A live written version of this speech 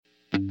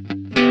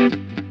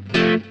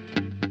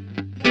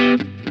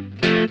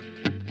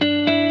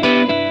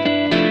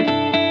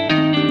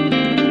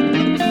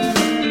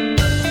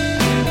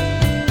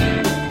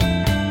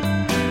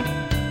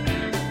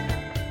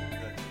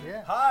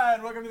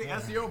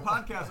SEO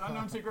podcast,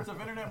 Unknown Secrets of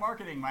Internet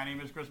Marketing. My name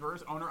is Chris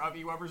Burris, owner of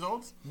eWeb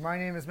Results. My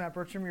name is Matt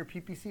Bertram, your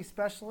PPC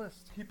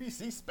specialist.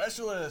 PPC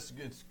specialist.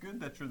 It's good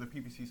that you're the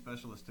PPC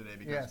specialist today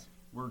because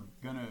we're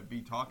going to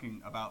be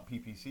talking about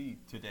PPC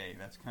today.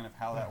 That's kind of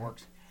how that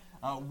works.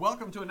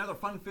 Welcome to another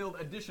fun-filled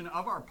edition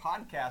of our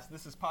podcast.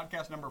 This is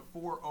podcast number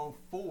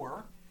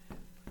 404.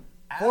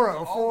 As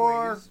 404.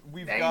 Always,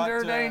 we've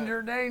danger,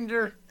 got,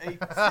 danger. A tip.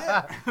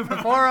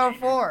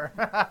 404.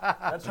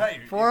 That's right.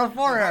 404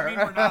 Does that error. mean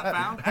we're not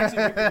found?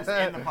 Actually, we can just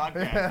end the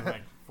podcast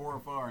like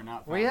 404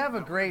 not found. We have a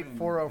That great would've been-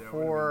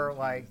 404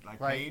 like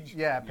page?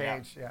 Yeah,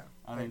 page. Yeah.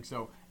 I think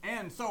so.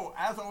 And so,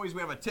 as always, we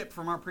have a tip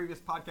from our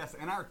previous podcast,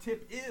 and our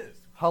tip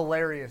is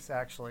Hilarious,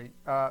 actually.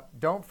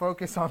 Don't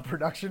focus on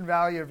production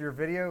value of your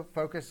video.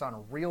 Focus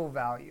on real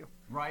value.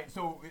 right.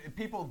 So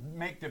people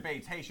make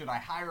debates. Hey, should I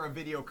hire a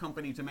video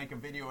company to make a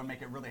video and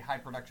make it really high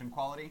production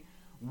quality?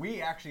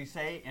 We actually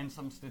say, in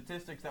some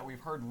statistics that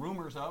we've heard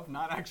rumors of,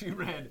 not actually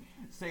read,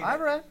 say I've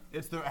read.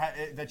 it's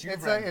that you've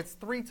It's read. it's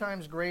 3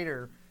 times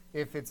greater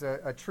if it's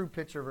a true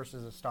picture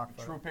versus a stock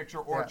photo. True picture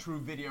or true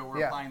video.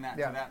 We're applying that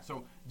to that.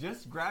 So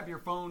just grab your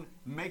phone,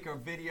 make a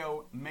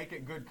video, make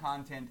it good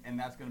content, and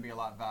that's going to be a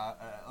lot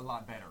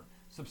better.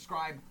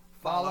 Subscribe,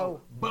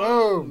 follow,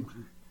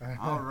 boom.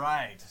 All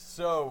right.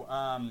 So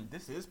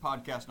this is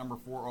podcast number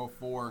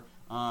 404.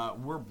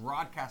 We're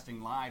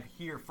broadcasting live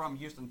here from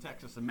Houston,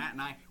 Texas, and Matt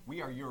and I,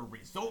 we are your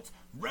results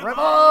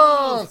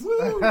rebels.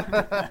 Woo! All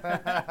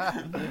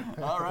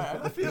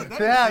right. That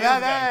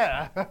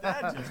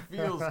just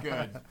feels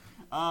good.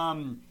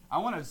 I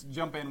want to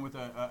jump in with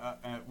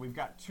we've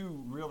got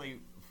 2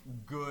 really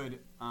good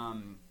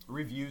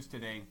reviews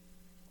today.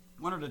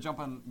 Wanted to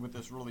jump in with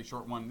this really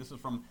short one. This is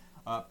from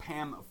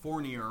Pam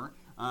Fournier.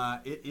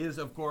 It is,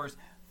 of course,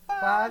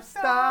 5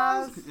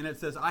 stars. And it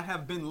says, I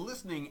have been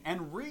listening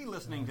and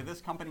re-listening to this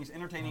company's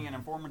entertaining and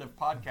informative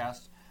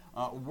podcasts,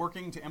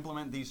 working to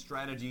implement these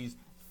strategies.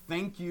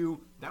 Thank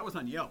you. That was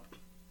on Yelp.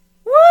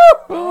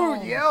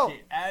 Woo! Yelp.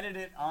 She added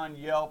it on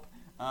Yelp.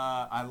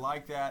 I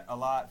like that a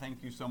lot.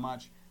 Thank you so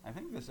much. I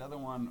think this other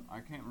one, I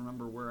can't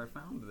remember where I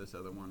found this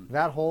other one.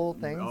 That whole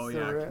thing. Oh,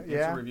 yeah.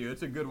 It's a review.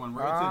 It's a good one. It's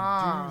a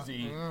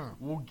doozy.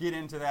 We'll get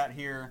into that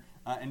here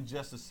in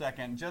just a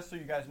second. Just so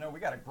you guys know, we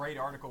got a great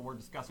article we're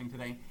discussing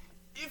today.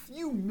 If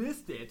you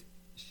missed it,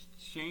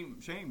 shame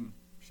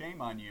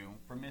on you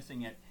for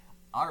missing it.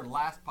 Our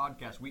last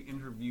podcast, we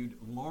interviewed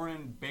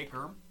Lauren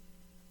Baker,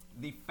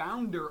 the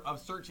founder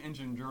of Search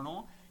Engine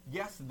Journal.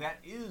 Yes, that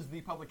is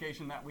the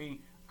publication that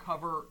we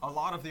cover. A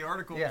lot of the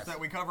articles that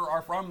we cover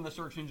are from the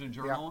Search Engine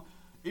Journal.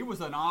 Yep. It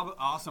was an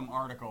awesome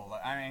article.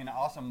 I mean,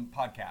 awesome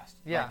podcast.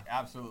 Yeah. Like,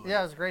 absolutely.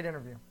 Yeah, it was a great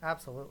interview.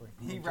 Absolutely.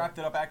 He wrapped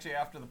it up actually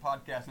after the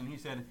podcast, and he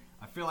said,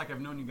 I feel like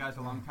I've known you guys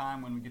a long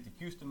time. When we get to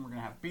Houston, we're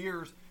going to have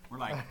beers. We're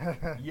like,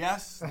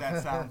 yes,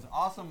 that sounds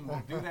awesome.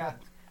 We'll do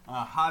that.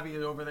 Javi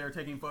is over there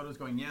taking photos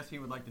going, yes, he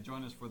would like to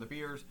join us for the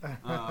beers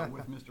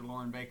with Mr.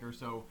 Lauren Baker.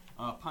 So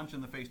punch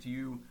in the face to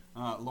you,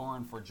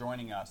 Lauren, for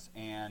joining us.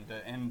 And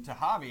to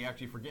Javi,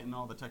 actually, for getting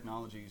all the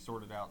technology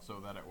sorted out so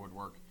that it would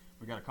work.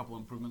 We got a couple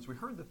improvements. We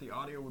heard that the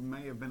audio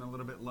may have been a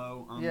little bit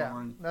low on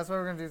Lauren. That's why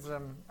we're going to do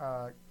some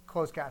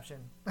closed caption.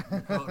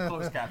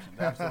 Closed captions,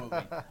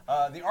 absolutely.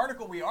 The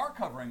article we are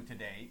covering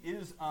today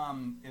is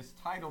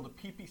titled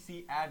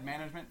PPC Ad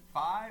Management,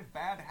 5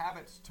 Bad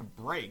Habits to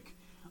Break.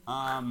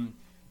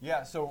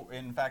 So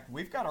in fact,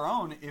 we've got our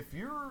own. If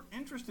you're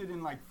interested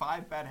in like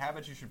 5 bad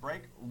habits you should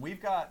break,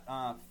 we've got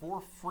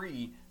for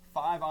free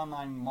 5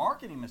 online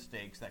marketing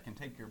mistakes that can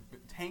tank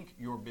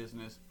your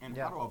business and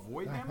how to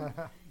avoid them.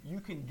 You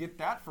can get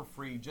that for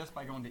free just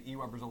by going to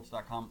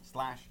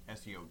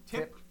ewebresults.com/SEO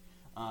tip.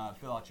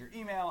 Fill out your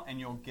email and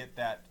you'll get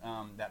that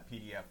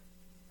PDF.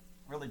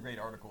 Really great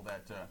article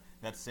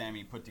that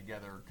Sammy put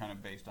together, kind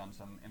of based on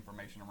some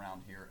information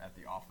around here at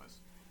the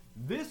office.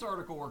 This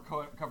article we're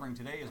covering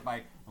today is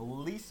by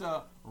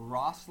Lisa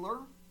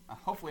Rossler.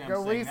 Hopefully I'm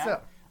saying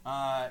Lisa.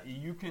 that.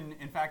 You can,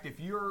 in fact, if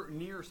you're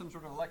near some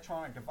sort of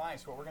electronic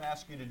device, what we're going to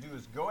ask you to do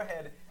is go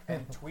ahead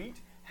and tweet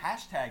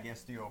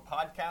 #SEO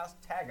Podcast,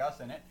 tag us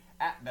in it,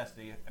 at Best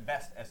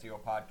SEO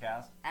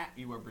Podcast, at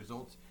eWeb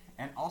Results,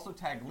 and also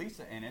tag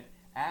Lisa in it,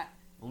 at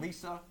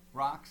Lisa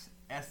Rocks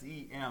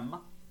SEM,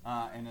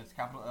 and it's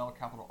capital L,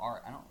 capital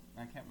R. I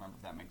can't remember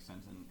if that makes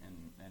sense in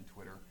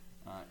Twitter.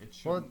 It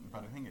shouldn't,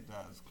 but I think it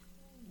does.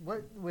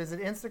 What was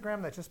it?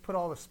 Instagram that just put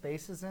all the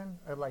spaces in,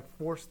 or like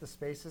forced the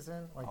spaces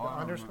in, like the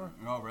underscore.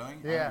 Oh, really?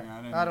 Yeah,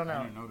 I don't know.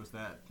 I didn't notice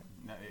that.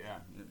 Yeah.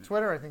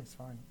 Twitter, I think is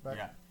fine. But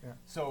yeah.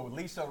 So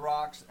Lisa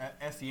Rocks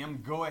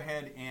SEM, go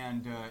ahead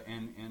and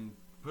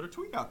put a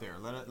tweet out there.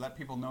 Let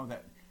people know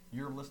that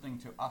you're listening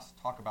to us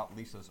talk about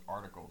Lisa's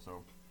article.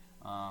 So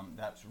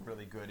that's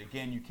really good.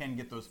 Again, you can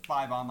get those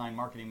 5 online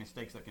marketing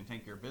mistakes that can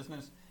tank your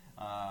business.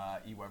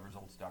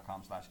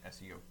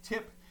 ewebresults.com/SEO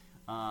tip.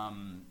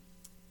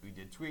 We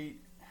did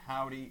tweet.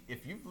 Howdy.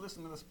 If you've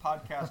listened to this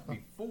podcast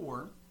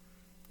before,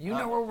 you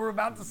know what we're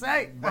about to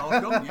say.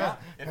 Welcome. Yeah.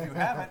 If you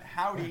haven't,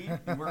 howdy.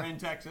 We're in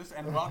Texas,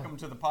 and welcome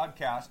to the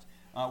podcast.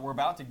 We're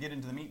about to get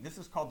into the meat. This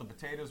is called The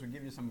Potatoes. We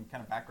give you some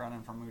kind of background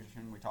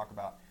information. We talk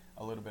about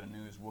a little bit of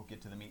news. We'll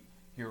get to the meat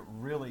here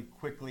really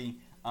quickly.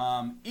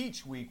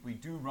 Each week we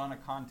do run a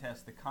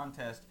contest. The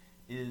contest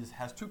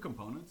has two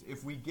components.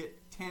 If we get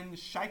 10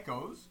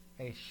 shikos,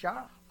 A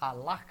share, a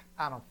like,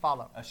 and a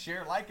follow. a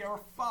share, like, or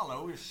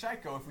follow is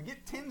shiko. If we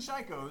get 10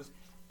 shikos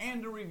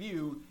and a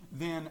review,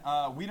 then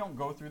we don't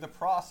go through the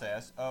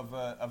process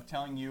of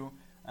telling you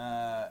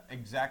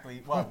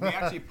exactly. Well, we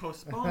actually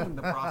postponed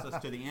the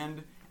process to the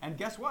end, and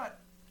guess what?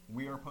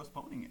 We are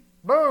postponing it.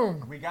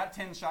 Boom! We got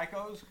 10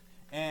 shikos,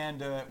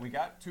 and we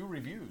got 2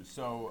 reviews,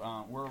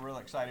 so we're real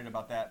excited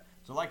about that.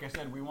 So like I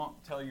said, we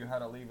won't tell you how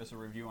to leave us a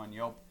review on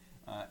Yelp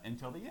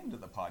until the end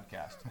of the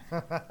podcast.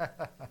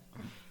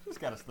 Just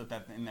got to slip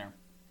that in there.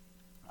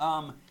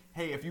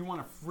 Hey, if you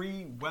want a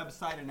free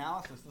website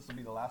analysis, this will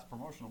be the last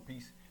promotional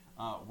piece.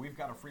 We've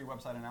got a free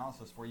website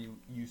analysis for you.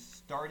 You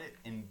start it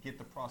and get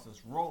the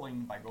process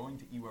rolling by going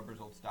to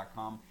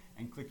ewebresults.com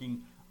and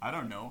clicking, I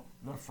don't know,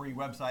 the free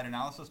website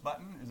analysis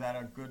button. Is that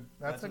a good?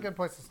 That's a good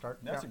place to start.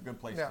 That's Yeah. a good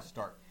place Yeah. to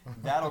start.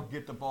 That'll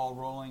get the ball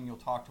rolling. You'll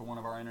talk to one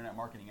of our internet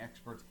marketing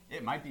experts.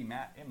 It might be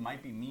Matt. It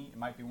might be me. It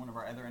might be one of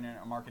our other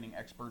internet marketing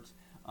experts.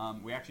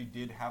 We actually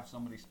did have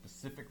somebody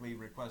specifically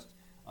request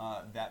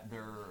that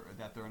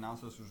their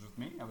analysis was with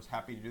me. I was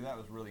happy to do that. It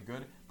was really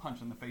good.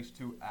 Punch in the face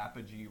to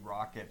Apogee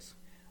Rockets.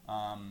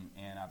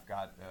 And I've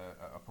got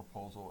a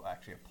proposal,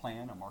 actually a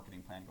plan, a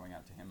marketing plan going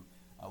out to him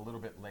a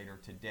little bit later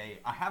today.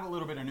 I have a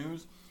little bit of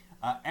news.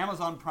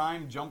 Amazon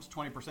Prime jumps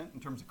 20%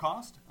 in terms of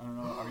cost. I don't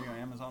know, are you on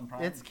Amazon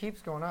Prime? It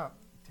keeps going up.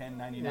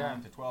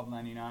 $10.99 to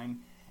 $12.99.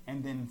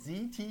 And then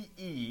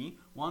ZTE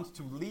wants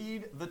to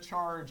lead the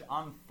charge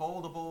on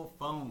foldable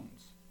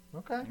phones.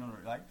 Okay. You know,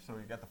 like, so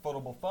you got the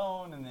foldable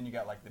phone, and then you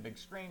got like the big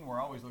screen. We're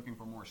always looking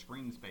for more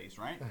screen space,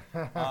 right?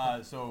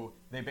 So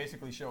they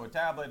basically show a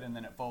tablet, and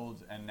then it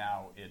folds, and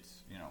now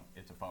it's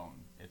a phone.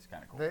 It's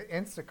kind of cool. The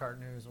Instacart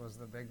news was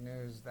the big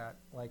news that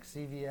like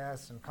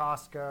CVS and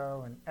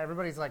Costco and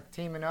everybody's like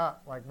teaming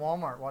up, like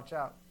Walmart, watch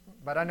out.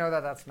 But I know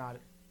that that's not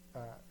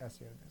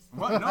SEO news.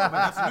 Well, no, but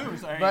that's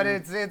news. I But mean,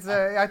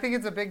 I think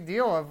it's a big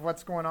deal of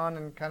what's going on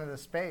in kind of the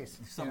space.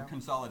 some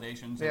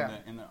consolidations Yeah.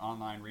 in the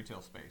online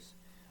retail space.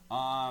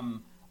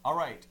 All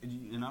right,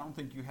 and I don't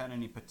think you had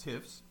any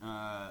patifs.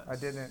 I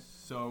didn't.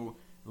 So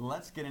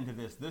let's get into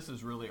this. This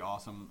is really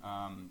awesome.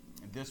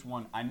 This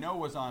one I know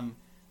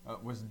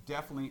was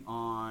definitely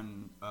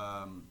on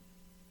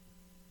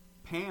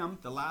Pam.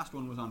 The last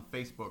one was on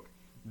Facebook.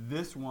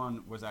 This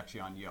one was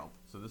actually on Yelp.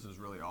 So this is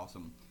really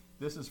awesome.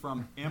 This is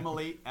from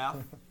Emily F.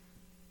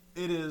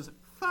 It is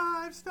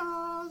 5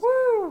 stars.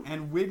 Woo!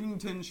 And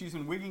Wigington, she's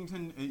in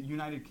Wigington,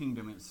 United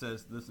Kingdom. It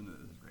says, listen to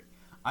this, this is great.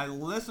 I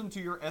listen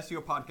to your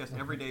SEO podcast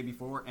every day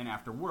before and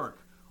after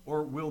work,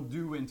 or will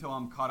do until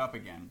I'm caught up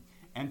again,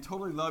 and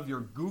totally love your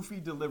goofy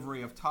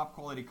delivery of top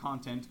quality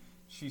content.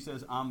 She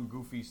says, I'm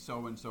goofy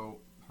so-and-so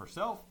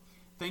herself.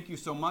 Thank you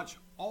so much.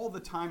 All the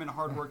time and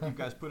hard work you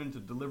guys put into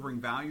delivering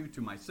value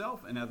to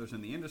myself and others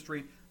in the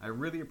industry. I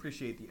really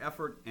appreciate the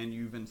effort, and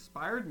you've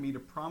inspired me to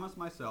promise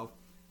myself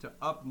to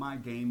up my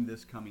game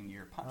this coming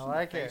year. Punch in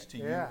the face to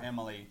you,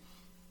 Emily.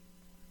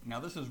 Now,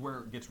 this is where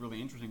it gets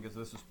really interesting because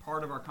this is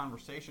part of our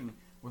conversation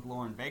with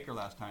Lauren Baker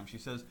last time. She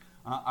says,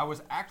 I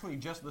was actually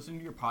just listening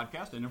to your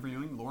podcast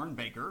interviewing Lauren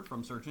Baker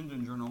from Search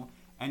Engine Journal,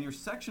 and your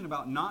section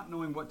about not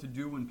knowing what to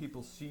do when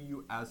people see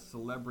you as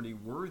celebrity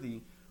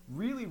worthy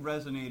really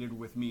resonated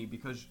with me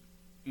because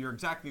you're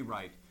exactly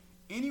right.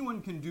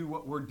 Anyone can do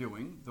what we're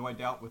doing, though I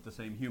doubt with the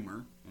same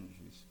humor. And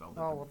she spelled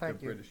it with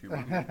thank you. British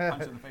humor.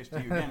 Punch in the face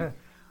to you again.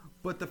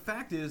 But the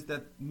fact is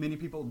that many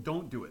people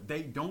don't do it.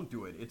 They don't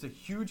do it. It's a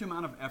huge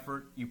amount of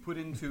effort you put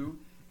into,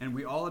 and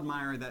we all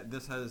admire that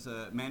this has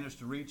managed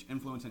to reach,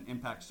 influence, and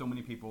impact so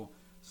many people.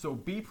 So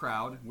be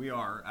proud. We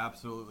are,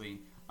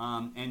 absolutely.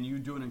 And you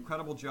do an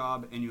incredible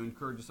job, and you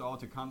encourage us all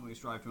to constantly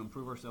strive to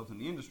improve ourselves in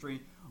the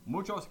industry.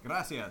 Muchos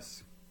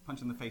gracias.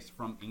 Punch in the face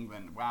from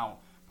England. Wow.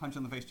 Punch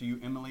in the face to you,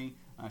 Emily.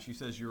 She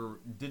says you're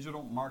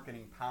digital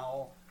marketing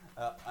pal.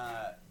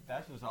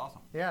 That's just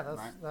awesome. Yeah,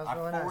 that's really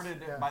nice.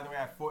 Yeah. By the way,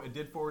 I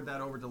did forward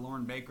that over to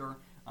Lauren Baker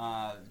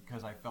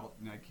because I felt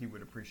like he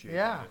would appreciate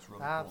that. It's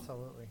really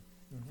absolutely.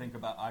 Cool.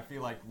 Mm-hmm. I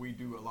feel like we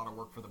do a lot of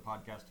work for the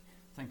podcast.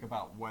 Think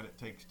about what it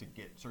takes to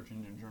get Search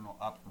Engine Journal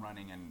up,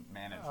 running, and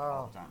managed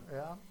all the time.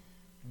 Yeah.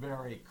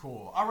 Very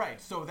cool. All right,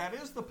 so that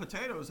is the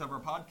potatoes of our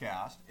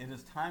podcast. It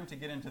is time to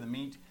get into the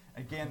meat.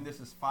 Again, this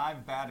is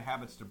 5 bad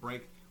habits to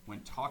break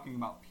when talking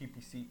about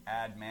PPC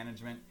ad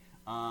management.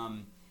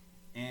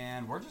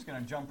 And we're just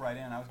going to jump right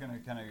in. I was going to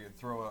kind of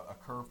throw a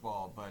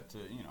curveball, but,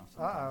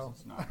 sometimes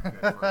it's not good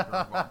for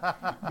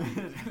a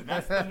curveball.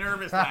 That's the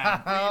nervous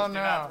time. Please do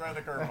not throw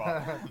the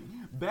curveball.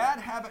 Bad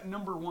habit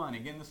number 1.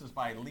 Again, this is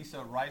by Lisa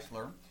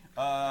Reisler.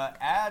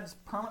 Ads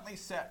permanently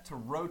set to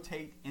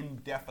rotate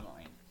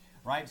indefinitely.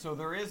 Right, so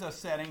there is a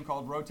setting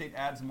called rotate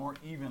ads more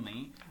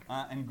evenly,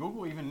 and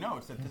Google even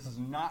notes that this is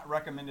not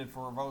recommended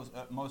for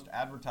most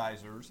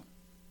advertisers.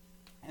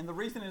 And the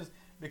reason is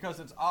because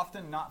it's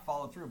often not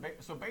followed through.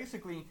 So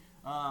basically,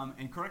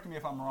 and correct me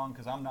if I'm wrong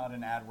because I'm not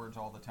in AdWords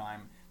all the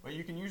time, but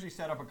you can usually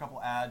set up a couple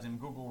ads and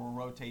Google will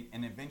rotate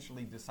and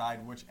eventually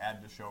decide which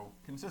ad to show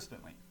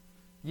consistently.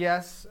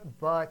 Yes,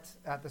 but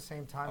at the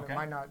same time, Okay. it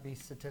might not be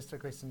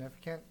statistically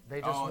significant.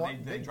 They just Oh,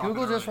 want they drop it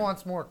Google just early.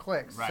 wants more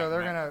clicks, Right, so they're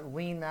right. going to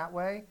lean that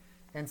way,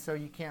 and so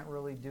you can't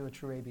really do a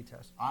true A/B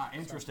test.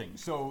 Interesting.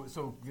 So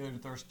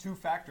there's two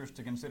factors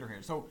to consider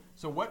here. So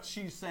what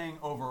she's saying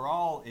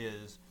overall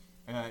is,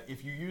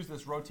 if you use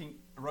this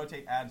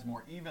rotate ads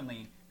more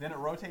evenly, then it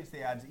rotates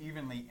the ads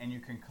evenly, and you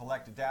can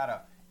collect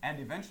data, and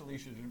eventually you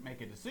should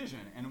make a decision.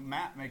 And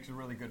Matt makes a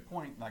really good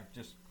point, like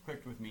just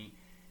clicked with me.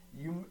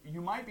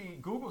 You might be,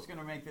 Google's going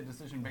to make the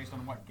decision based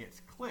on what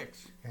gets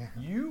clicks. Yeah.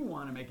 You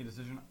want to make a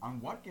decision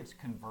on what gets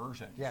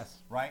conversions.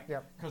 Yes. Right?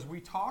 Yep. Because we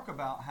talk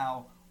about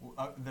how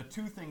the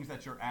two things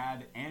that your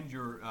ad and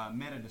your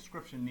meta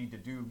description need to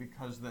do,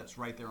 because that's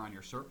right there on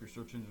your SERP, your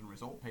search engine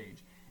result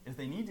page, is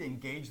they need to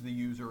engage the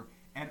user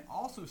and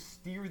also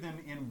steer them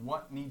in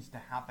what needs to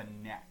happen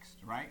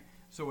next, right?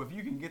 So if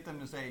you can get them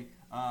to say,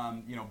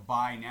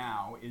 buy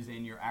now is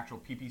in your actual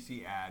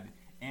PPC ad,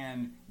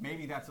 and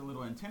maybe that's a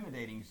little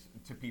intimidating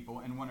to people,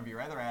 and one of your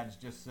other ads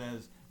just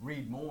says,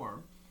 read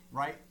more,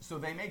 right? So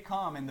they may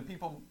come, and the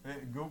people,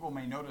 Google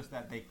may notice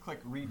that they click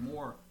read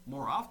more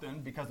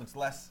often because it's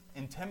less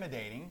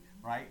intimidating,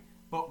 right?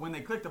 But when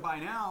they click to buy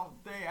now,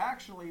 they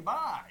actually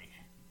buy,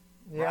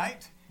 Yeah.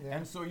 right? Yeah.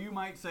 And so you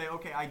might say,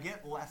 okay, I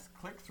get less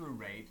click-through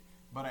rate,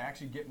 but I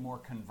actually get more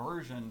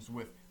conversions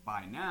with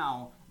buy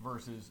now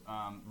versus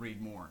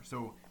read more.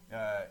 So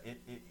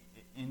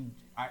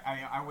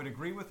I would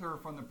agree with her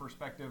from the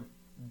perspective,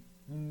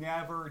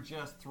 never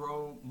just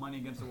throw money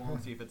against the wall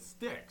and see if it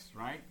sticks,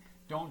 right?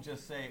 Don't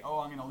just say, oh,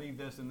 I'm going to leave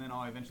this and then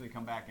I'll eventually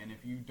come back. And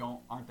if you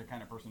aren't the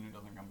kind of person who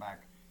doesn't come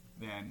back,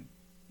 then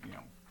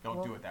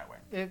don't do it that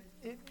way.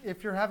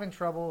 If you're having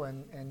trouble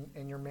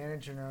and you're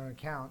managing your own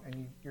account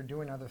and you're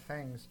doing other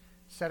things,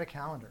 set a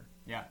calendar.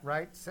 Yeah.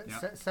 Right?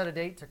 Set a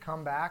date to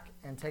come back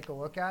and take a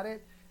look at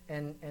it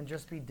and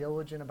just be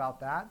diligent about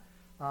that.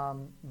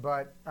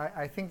 But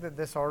I think that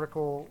this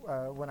article,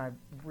 when I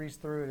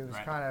breezed through it, it was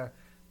Right. kind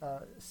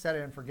of set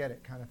it and forget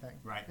it kind of thing.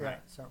 Right, Yeah,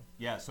 right. So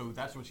Yeah, so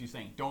that's what she's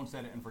saying. Don't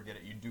set it and forget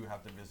it. You do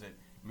have to visit.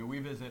 I mean, we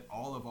visit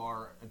all of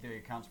the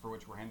accounts for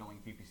which we're handling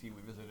PPC.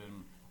 We visit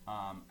them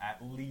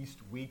at least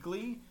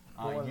weekly.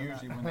 More than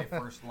Usually that. when they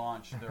first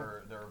launch,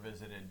 they're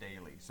visited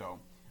daily. So,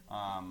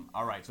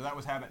 all right. So that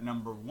was habit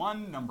number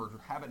one.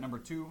 Habit number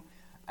two,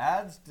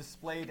 ads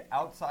displayed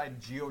outside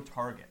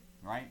geo-target,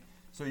 right?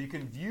 So you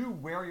can view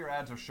where your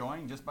ads are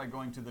showing just by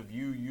going to the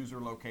view user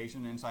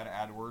location inside of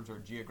AdWords or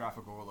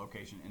geographical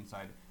location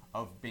inside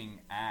of Bing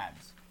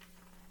Ads.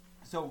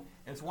 So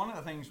it's one of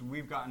the things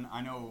we've gotten,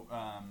 I know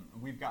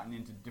we've gotten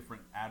into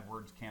different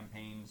AdWords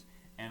campaigns,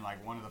 and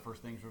like one of the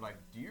first things we're like,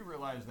 do you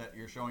realize that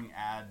you're showing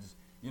ads,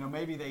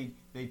 maybe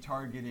they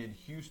targeted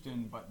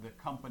Houston, but the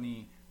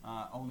company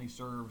only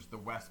serves the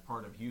west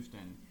part of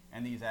Houston,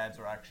 and these ads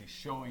are actually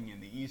showing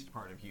in the east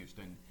part of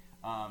Houston.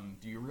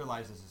 Do you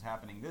realize this is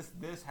happening?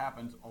 This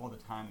happens all the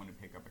time when you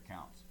pick up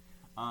accounts.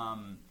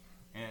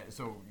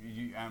 So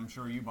I'm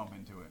sure you bump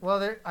into it. Well,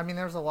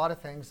 there's a lot of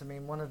things. I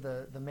mean, one of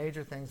the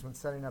major things when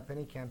setting up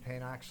any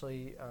campaign,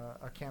 actually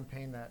a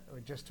campaign that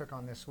we just took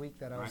on this week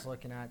that I was Right.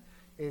 looking at,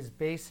 is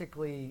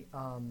basically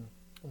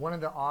one of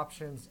the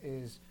options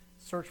is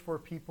search for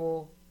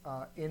people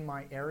in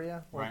my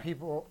area, or Right.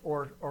 people,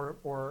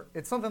 or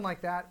it's something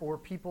like that, or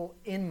people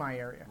in my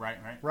area. Right.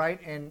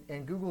 Right?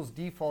 And Google's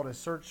default is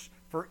search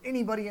for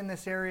anybody in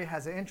this area,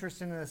 has an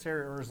interest in this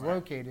area, or is Right.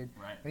 located.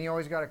 Right. And you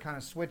always got to kind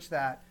of switch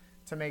that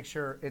to make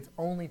sure it's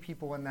only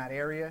people in that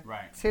area.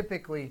 Right.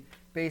 Typically,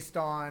 based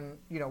on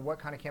what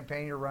kind of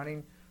campaign you're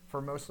running,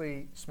 for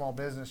mostly small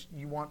business,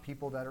 you want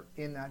people that are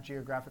in that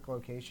geographic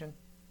location,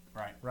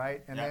 Right.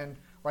 right? And Yeah. then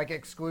like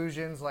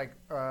exclusions, like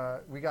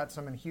we got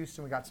some in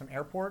Houston, we got some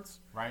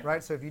airports, Right.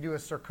 Right. So if you do a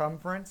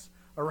circumference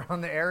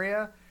around the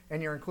area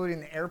and you're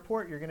including the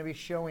airport, you're going to be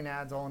showing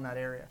ads all in that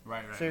area.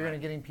 Right, So you're right.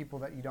 going to getting people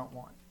that you don't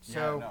want. Yeah,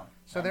 So no,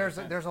 so that makes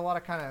sense. there's a lot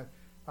of kind of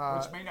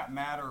Which may not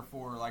matter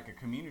for like a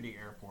community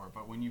airport,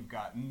 but when you've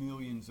got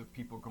millions of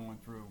people going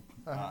through,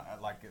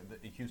 like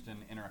the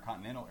Houston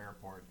Intercontinental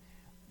Airport,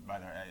 by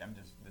the way,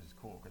 this is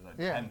cool because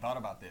I Yeah. hadn't thought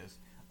about this.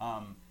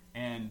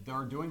 And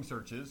they're doing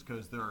searches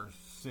because they're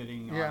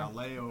sitting Yeah. on a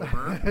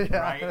layover, Yeah.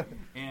 right?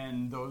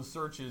 And those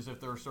searches, if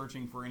they're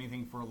searching for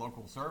anything for a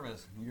local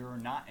service, you're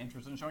not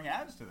interested in showing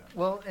ads to them.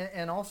 Well,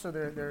 and also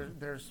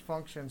there's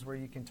functions where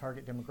you can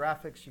target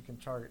demographics, you can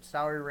target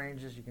salary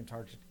ranges, you can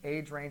target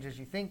age ranges.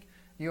 You think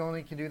you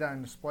only can do that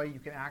in display, you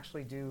can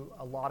actually do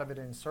a lot of it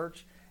in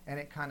search, and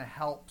it kind of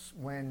helps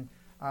when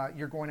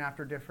you're going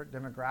after different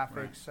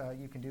demographics.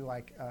 You can do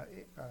like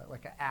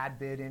an ad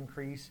bid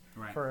increase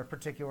Right. for a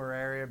particular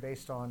area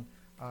based on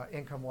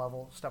income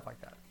level, stuff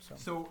like that.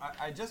 So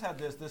I just had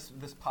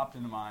this popped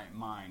into my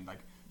mind.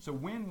 Like, so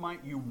when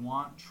might you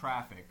want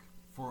traffic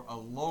for a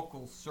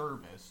local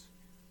service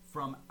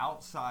from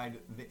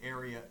outside the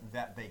area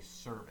that they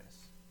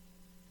service?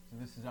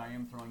 So I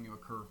am throwing you a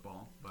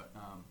curveball, but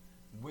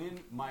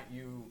when might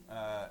you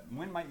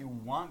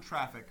want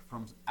traffic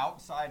from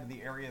outside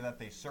the area that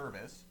they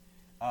service,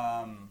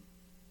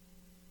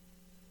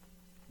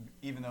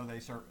 even though they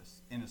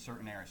service in a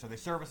certain area? So they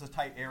service a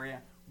tight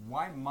area.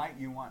 why might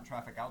you want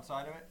traffic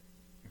outside of it?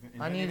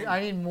 I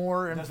need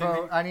more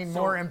info. I need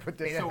more input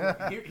data.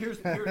 So here's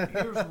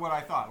what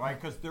I thought, right?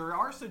 Because there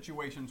are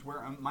situations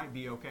where it might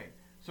be okay.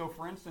 So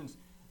for instance,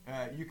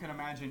 you can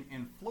imagine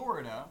in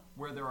Florida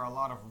where there are a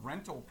lot of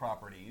rental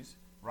properties,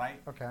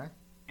 right? Okay.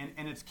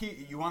 And it's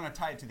key. You want to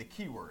tie it to the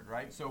keyword,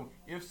 right? So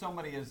if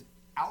somebody is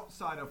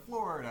outside of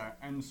Florida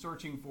and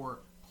searching for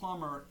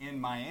plumber in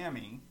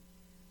Miami,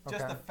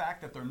 just the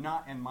fact that they're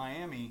not in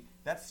Miami,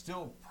 that's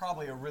still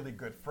probably a really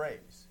good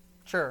phrase.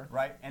 Sure.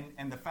 Right?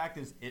 And the fact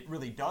is, it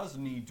really does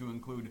need to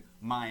include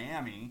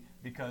Miami,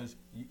 because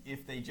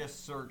if they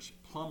just search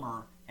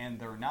plumber and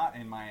they're not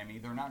in Miami,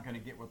 they're not going to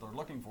get what they're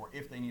looking for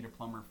if they need a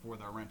plumber for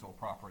their rental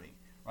property.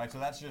 Right? So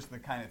that's just the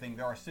kind of thing.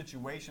 There are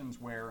situations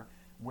where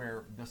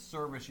the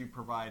service you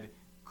provide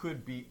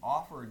could be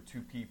offered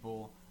to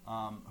people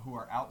who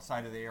are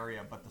outside of the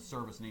area, but the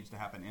service needs to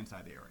happen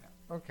inside the area.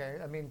 Okay.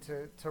 I mean,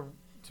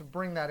 to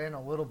bring that in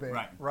a little bit,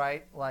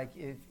 right? Like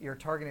if you're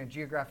targeting a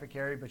geographic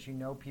area, but you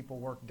know people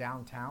work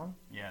downtown.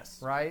 Yes.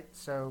 Right?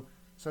 So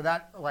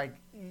that, like,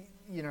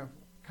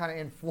 kind of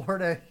in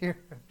Florida here,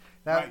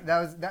 that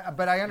was that.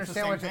 But I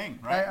understand what you're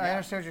I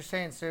understand what you're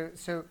saying.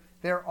 So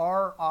there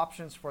are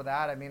options for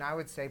that. I mean, I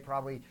would say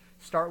probably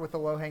start with the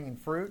low-hanging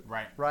fruit.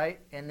 Right?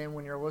 And then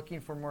when you're looking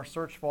for more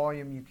search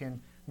volume, you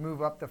can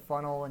move up the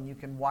funnel and you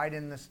can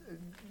widen this,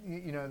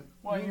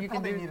 Well, you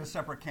probably need a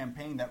separate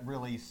campaign that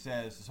really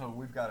says, so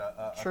we've got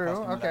a True,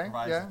 customer okay, that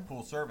provides yeah.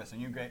 pool service,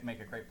 and you make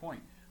a great point.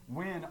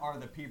 When are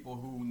the people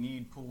who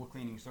need pool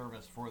cleaning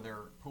service for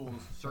their pools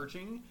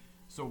searching?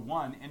 So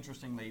one,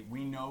 interestingly,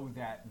 we know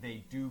that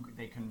they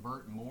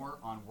convert more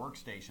on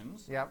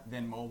workstations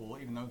than mobile,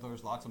 even though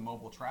there's lots of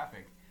mobile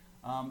traffic.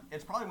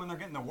 It's probably when they're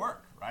getting to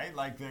work, right?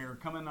 Like they're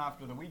coming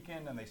after the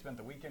weekend and they spent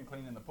the weekend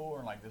cleaning the pool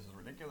and like, this is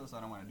ridiculous,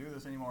 I don't want to do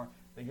this anymore.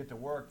 They get to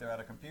work, they're at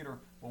a computer.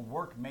 Well,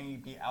 work may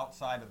be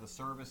outside of the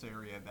service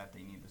area that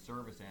they need the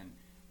service in,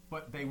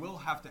 but they will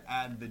have to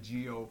add the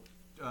geo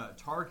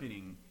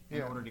targeting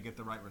in order to get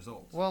the right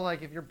results. Well,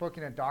 like if you're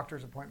booking a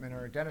doctor's appointment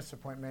or a dentist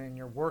appointment and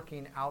you're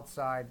working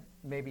outside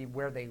maybe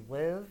where they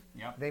live,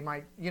 they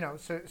might,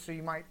 so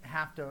you might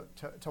have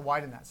to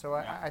widen that. So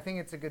I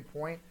think it's a good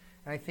point.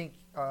 And I think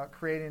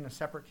creating a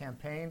separate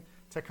campaign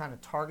to kind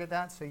of target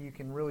that so you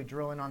can really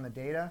drill in on the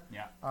data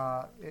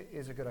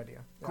is a good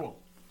idea. Cool.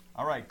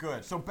 All right,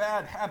 good. So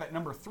bad habit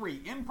number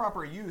 3,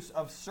 improper use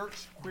of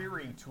search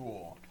query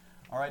tool.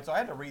 All right, so I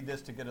had to read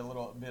this to get a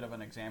little bit of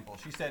an example.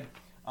 She said,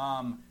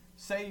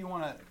 say you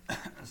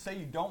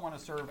don't want to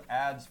serve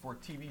ads for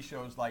TV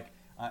shows like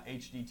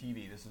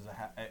HGTV. This is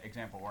an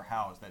example, or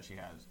House that she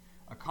has.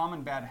 A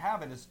common bad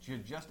habit is to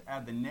just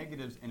add the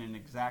negatives in an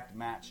exact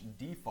match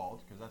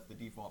default, because that's the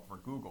default for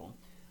Google.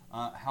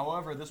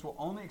 However, this will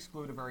only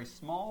exclude a very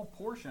small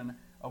portion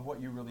of what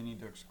you really need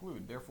to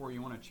exclude. Therefore,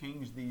 you want to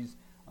change these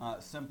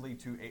simply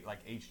to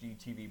like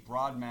HGTV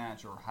broad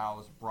match or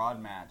House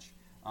broad match,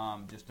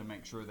 just to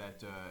make sure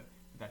that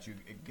you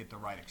get the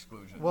right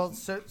exclusions. Well,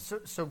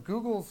 so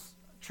Google's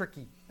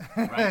tricky.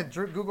 Right.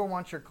 Google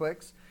wants your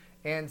clicks,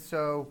 and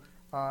so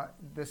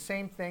the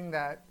same thing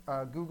that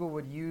Google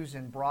would use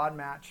in broad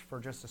match for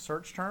just a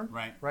search term.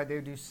 Right. They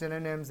would do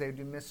synonyms. They would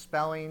do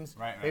misspellings.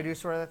 They do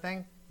sort of the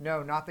thing.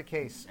 No, not the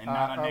case. And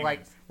not on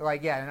negatives.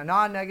 And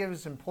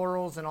non-negatives and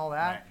plurals and all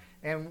that.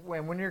 Right. And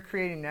when you're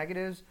creating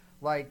negatives,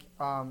 I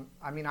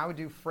would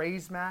do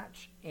phrase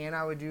match and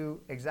I would do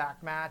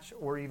exact match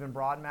or even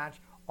broad match,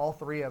 all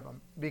 3 of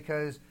them,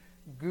 because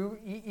Google,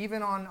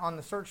 even on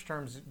the search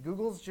terms,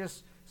 Google's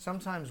just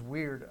sometimes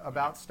weird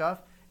about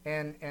stuff,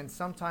 and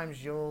sometimes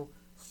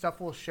stuff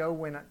will show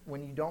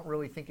when you don't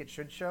really think it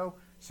should show.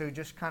 So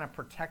just kind of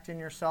protecting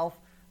yourself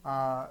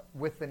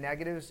with the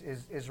negatives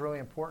is really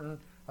important,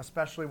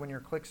 especially when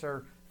your clicks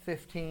are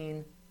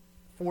 15,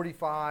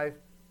 45,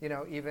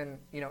 even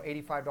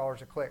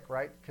 $85 a click,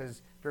 right?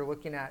 Because if you're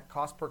looking at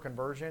cost per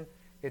conversion,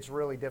 it's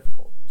really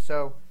difficult.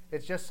 So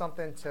it's just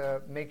something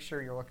to make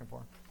sure you're looking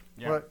for.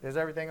 Yeah. But is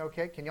everything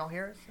okay? Can y'all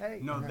hear us? Hey.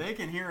 No, they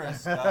can hear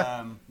us.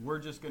 We're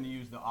just going to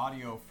use the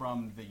audio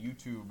from the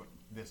YouTube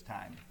this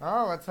time.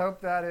 Oh, let's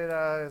hope that it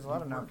is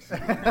loud enough.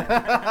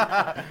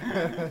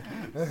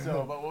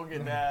 So, but we'll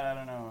get that. I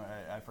don't know.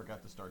 I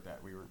forgot to start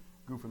that. We were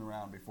goofing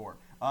around before.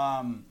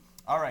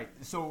 All right.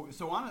 So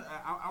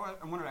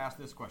I wanted to ask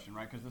this question,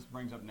 right? Because this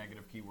brings up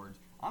negative keywords.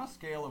 On a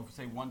scale of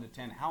say 1 to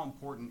 10, how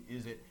important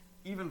is it,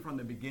 even from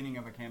the beginning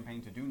of a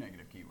campaign, to do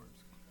negative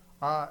keywords?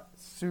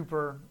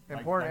 Super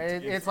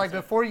important. It's like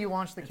before you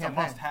launch the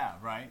campaign. It's a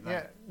must-have, right?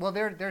 Yeah. Well,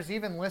 there's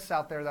even lists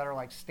out there that are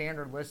like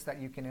standard lists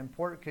that you can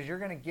import, because you're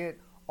going to get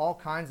all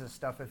kinds of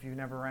stuff if you've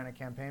never ran a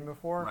campaign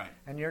before, right.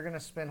 And you're going to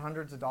spend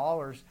hundreds of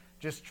dollars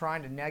just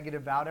trying to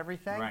negative out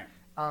everything. Right.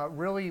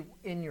 Really,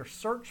 in your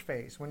search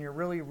phase, when you're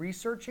really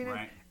researching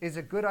it, is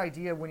a good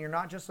idea when you're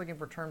not just looking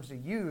for terms to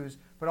use,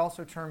 but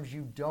also terms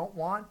you don't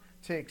want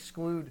to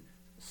exclude.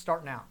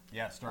 Start now.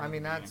 Yeah, start. I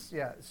mean, that's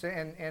So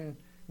and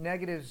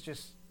negatives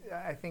just.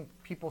 I think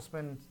people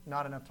spend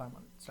not enough time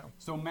on it.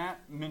 So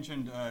Matt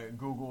mentioned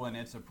Google and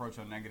its approach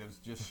on negatives.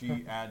 Just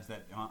she adds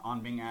that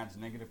on Bing ads,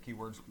 negative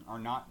keywords are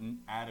not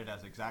added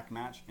as exact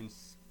match.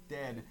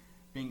 Instead,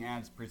 Bing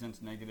Ads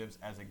presents negatives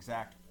as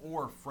exact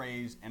or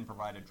phrase and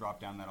provide a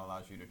drop-down that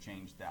allows you to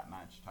change that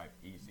match type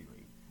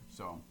easily.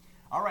 So,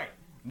 all right.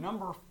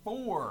 Number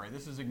 4,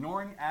 this is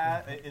ignoring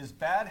is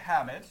bad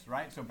habits,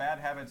 right? So bad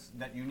habits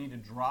that you need to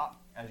drop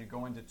as you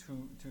go into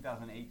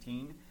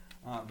 2018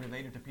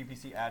 related to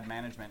PPC ad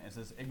management. It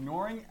says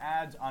ignoring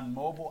ads on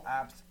mobile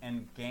apps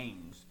and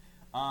games.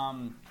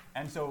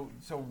 And so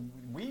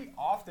we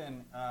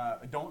often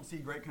don't see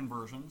great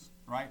conversions,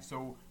 right?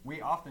 So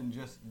we often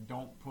just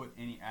don't put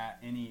any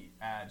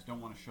ads,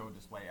 don't want to show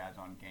display ads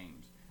on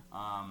games.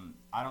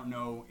 I don't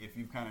know if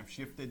you've kind of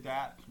shifted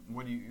that.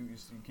 What do can you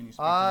speak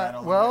to that a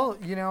little well,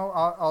 bit? you know,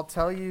 I'll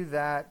tell you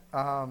that,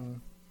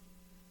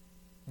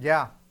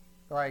 yeah,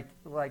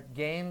 like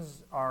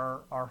games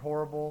are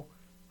horrible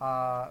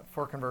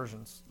for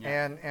conversions,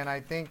 Yeah. and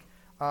I think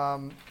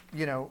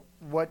you know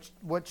what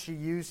she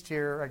used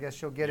here. I guess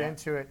she'll get Yeah.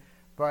 into it,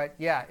 but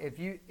yeah, if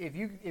you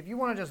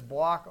want to just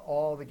block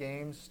all the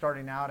games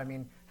starting out, I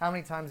mean, how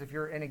many times if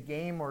you're in a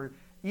game or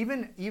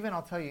even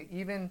I'll tell you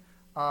even.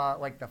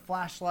 Like the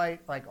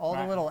flashlight, like all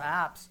the little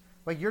apps,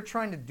 like you're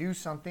trying to do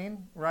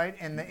something, right?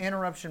 And the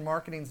interruption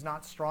marketing is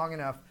not strong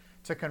enough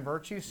to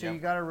convert you, so you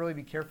got to really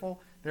be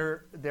careful.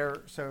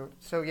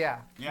 So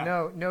yeah.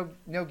 No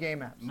game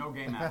apps. No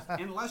game apps,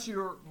 unless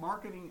you're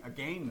marketing a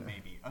game,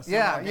 maybe. A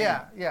Yeah, similar yeah,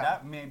 game. yeah.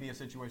 That may be a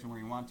situation where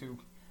you want to.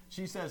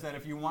 She says that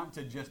if you want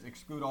to just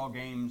exclude all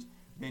games,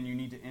 then you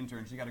need to enter,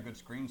 and she got a good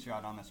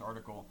screenshot on this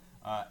article,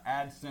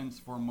 AdSense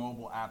for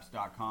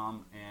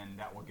mobileapps.com, and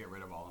that will get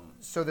rid of all of them.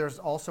 So there's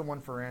also one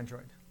for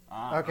Android.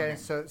 Okay,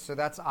 so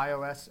that's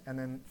iOS and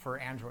then for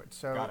Android.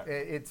 So Got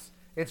it.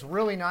 it's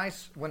really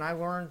nice. When I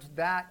learned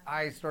that,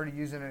 I started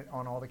using it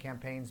on all the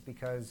campaigns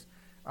because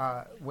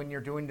when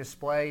you're doing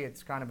display,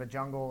 it's kind of a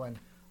jungle, and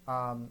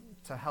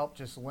to help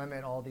just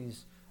limit all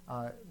these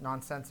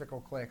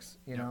nonsensical clicks,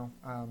 you know.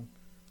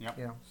 Yep.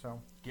 You know,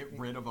 so Get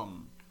rid of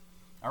them.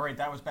 All right,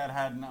 that was bad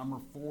habit number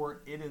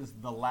 4. It is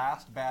the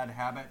last bad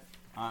habit.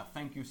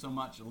 Thank you so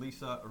much,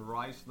 Lisa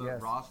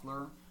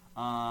Rossler.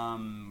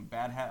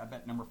 Bad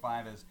habit number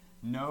 5 is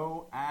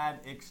no ad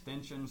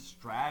extension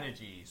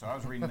strategy. So I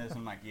was reading this and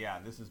I'm like, yeah,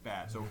 this is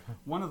bad. So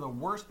one of the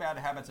worst bad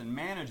habits in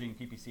managing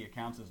PPC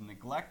accounts is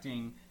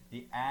neglecting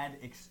the ad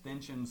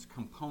extensions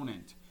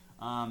component.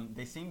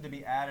 They seem to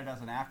be added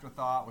as an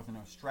afterthought with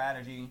no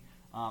strategy.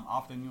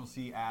 Often you'll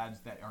see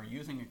ads that are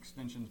using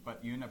extensions,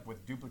 but you end up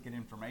with duplicate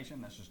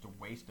information. That's just a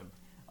waste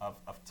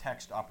of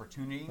text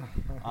opportunity.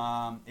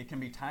 It can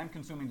be time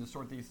consuming to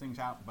sort these things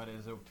out, but it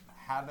is a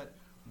habit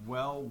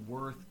well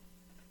worth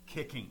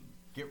kicking.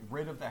 Get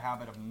rid of the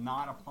habit of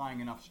not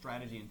applying enough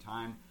strategy and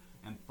time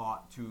and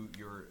thought to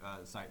your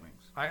site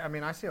links. I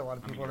mean, I see a lot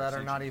of people that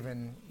are not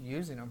even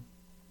using them.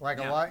 Like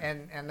Yeah. a lot,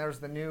 and there's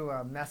the new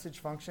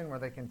message function where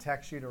they can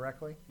text you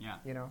directly. Yeah.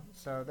 You know,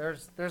 so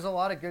there's a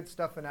lot of good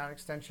stuff in ad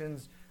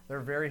extensions. They're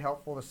very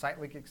helpful. The site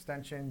link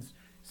extensions,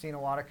 seen a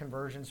lot of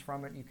conversions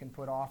from it. You can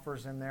put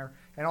offers in there,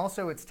 and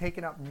also it's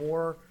taken up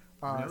more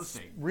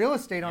real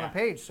estate on a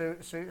page. So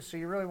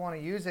you really want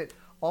to use it.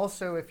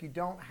 Also, if you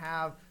don't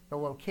have the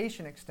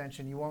location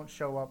extension, you won't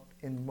show up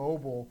in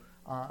mobile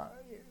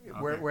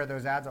where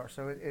those ads are.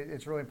 So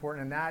it's really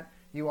important. And that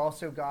you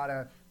also got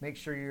to make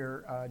sure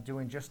you're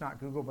doing just not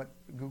Google, but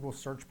Google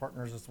search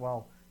partners as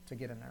well to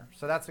get in there.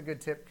 So that's a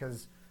good tip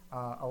because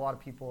a lot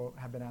of people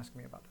have been asking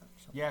me about that.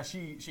 So. Yeah,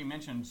 she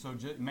mentioned, so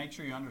make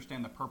sure you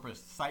understand the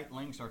purpose. Site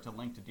links are to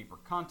link to deeper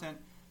content.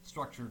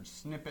 Structured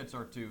snippets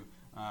are to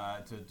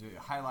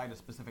highlight a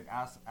specific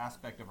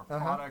aspect of a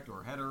product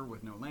or header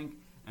with no link.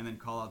 And then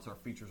callouts are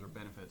features or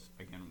benefits,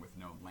 again, with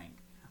no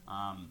link.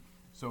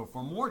 So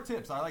for more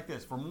tips, I like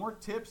this. For more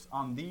tips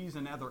on these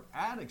and other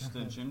ad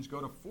extensions,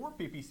 go to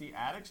 4PPC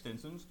ad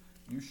extensions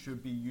you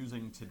should be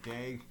using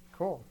today.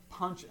 Cool.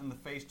 Punch in the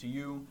face to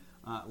you.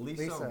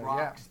 Lisa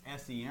Rocks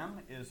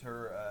SEM is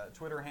her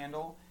Twitter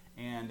handle,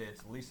 and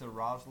it's Lisa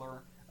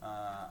Rossler.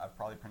 I've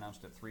probably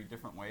pronounced it 3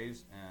 different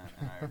ways, and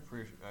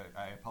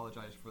I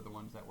apologize for the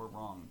ones that were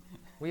wrong.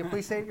 We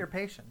appreciate your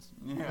patience.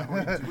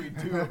 Yeah, we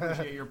do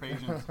appreciate your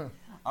patience.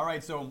 All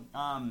right, so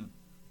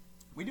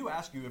we do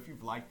ask you if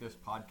you've liked this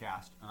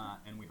podcast,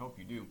 and we hope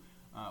you do.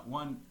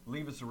 One,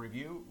 leave us a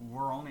review.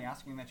 We're only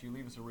asking that you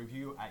leave us a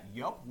review at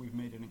Yelp. We've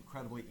made it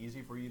incredibly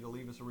easy for you to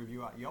leave us a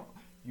review at Yelp.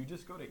 You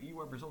just go to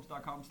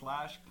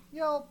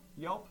ewebresults.com/Yelp.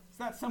 It's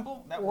that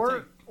simple. That will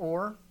take.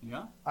 Or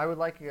Yeah. I would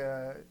like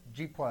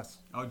G+.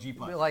 Oh, G+.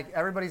 Like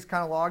everybody's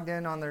kind of logged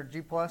in on their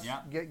G+.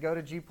 Yeah. Go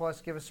to G+,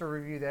 give us a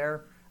review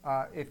there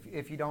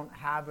if you don't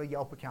have a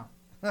Yelp account.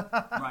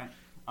 Right.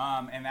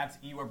 And that's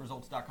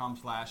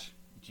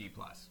ewebresults.com/G+.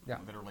 Yeah.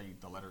 Literally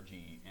the letter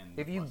G. And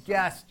If you plus.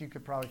 guessed, you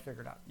could probably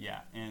figure it out.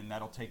 Yeah, and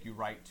that'll take you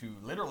right to,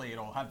 literally,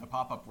 it'll have the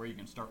pop-up where you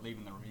can start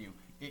leaving the review.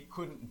 It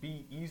couldn't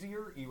be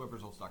easier,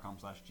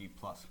 ewebresults.com/G+.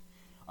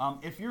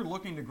 If you're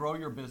looking to grow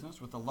your business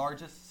with the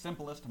largest,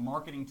 simplest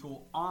marketing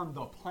tool on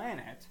the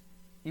planet,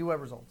 eWeb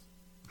Results.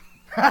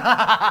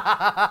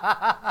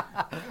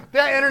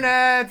 The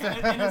internet.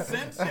 In a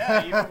sense,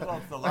 yeah, eWeb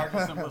Results, the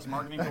largest, simplest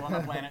marketing tool on the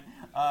planet.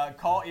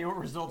 Call EO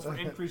Results for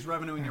increased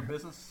revenue in your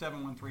business,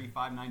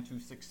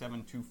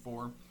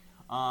 713-592-6724.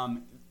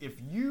 If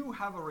you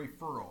have a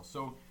referral,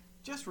 so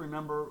just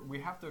remember, we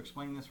have to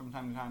explain this from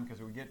time to time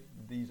because we get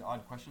these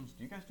odd questions.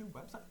 Do you guys do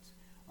websites?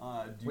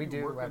 We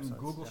do work websites, in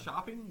Google yeah.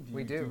 Shopping?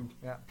 We do,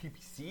 yeah.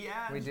 PPC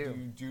ads? We do. Do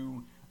you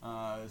do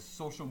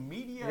social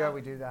media? Yeah,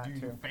 we do that do you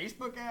too. Do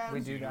Facebook ads?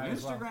 We do that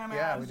as well. Instagram ads?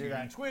 Yeah, we do do you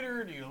that. do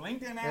Twitter? Do you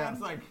LinkedIn ads?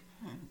 Like,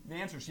 the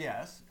answer is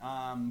yes.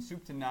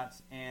 Soup to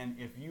nuts. And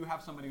if you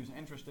have somebody who's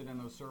interested in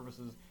those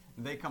services,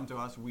 they come to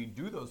us. We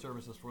do those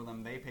services for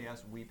them. They pay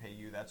us. We pay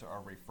you. That's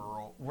our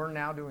referral. We're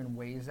now doing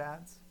Waze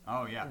ads.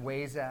 Oh yeah.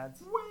 Waze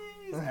ads.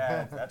 Waze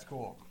ads. That's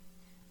cool.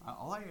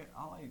 All I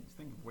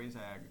think of Waze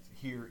ads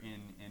here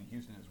in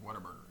Houston is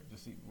Whataburger. I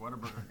just see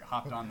Whataburger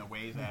hopped on the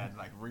Waze ads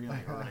like really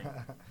early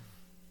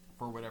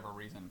for whatever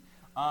reason.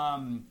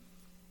 And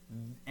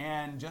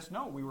just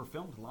know we were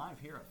filmed live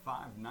here at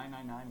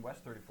 5999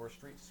 West 34th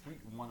Street,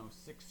 Suite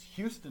 106,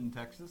 Houston,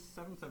 Texas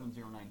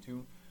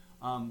 77092.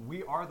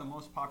 We are the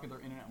most popular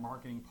internet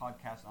marketing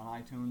podcast on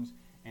iTunes,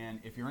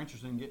 and if you're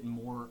interested in getting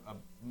more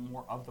of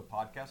the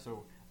podcast,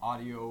 so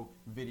audio,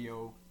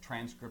 video,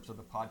 transcripts of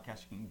the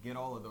podcast, you can get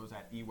all of those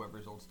at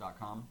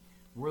ewebresults.com.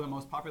 We're the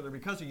most popular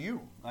because of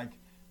you,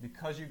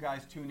 because you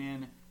guys tune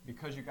in,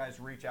 because you guys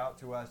reach out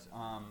to us,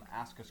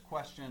 ask us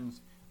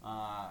questions,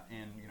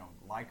 and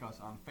like us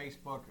on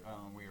Facebook.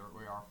 We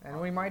are. And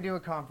we might do a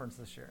conference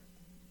this year,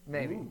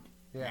 maybe. Ooh.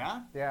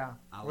 Yeah.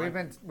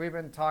 We've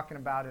been talking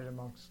about it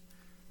amongst.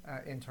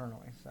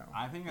 Internally, so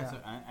I think that's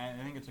I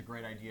think it's a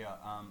great idea.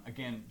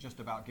 Again, just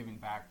about giving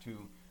back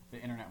to the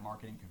internet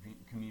marketing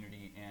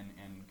community and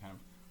kind of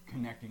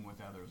connecting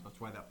with others. That's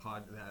why the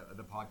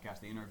podcast,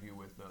 the interview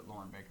with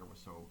Lauren Baker was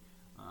so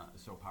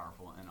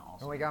powerful and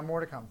awesome. And we got more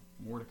to come.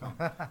 More to come.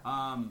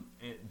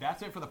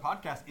 That's it for the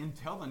podcast.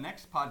 Until the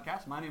next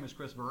podcast, my name is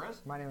Chris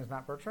Perez. My name is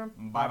Matt Bertram.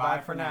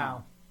 Bye-bye for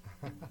now.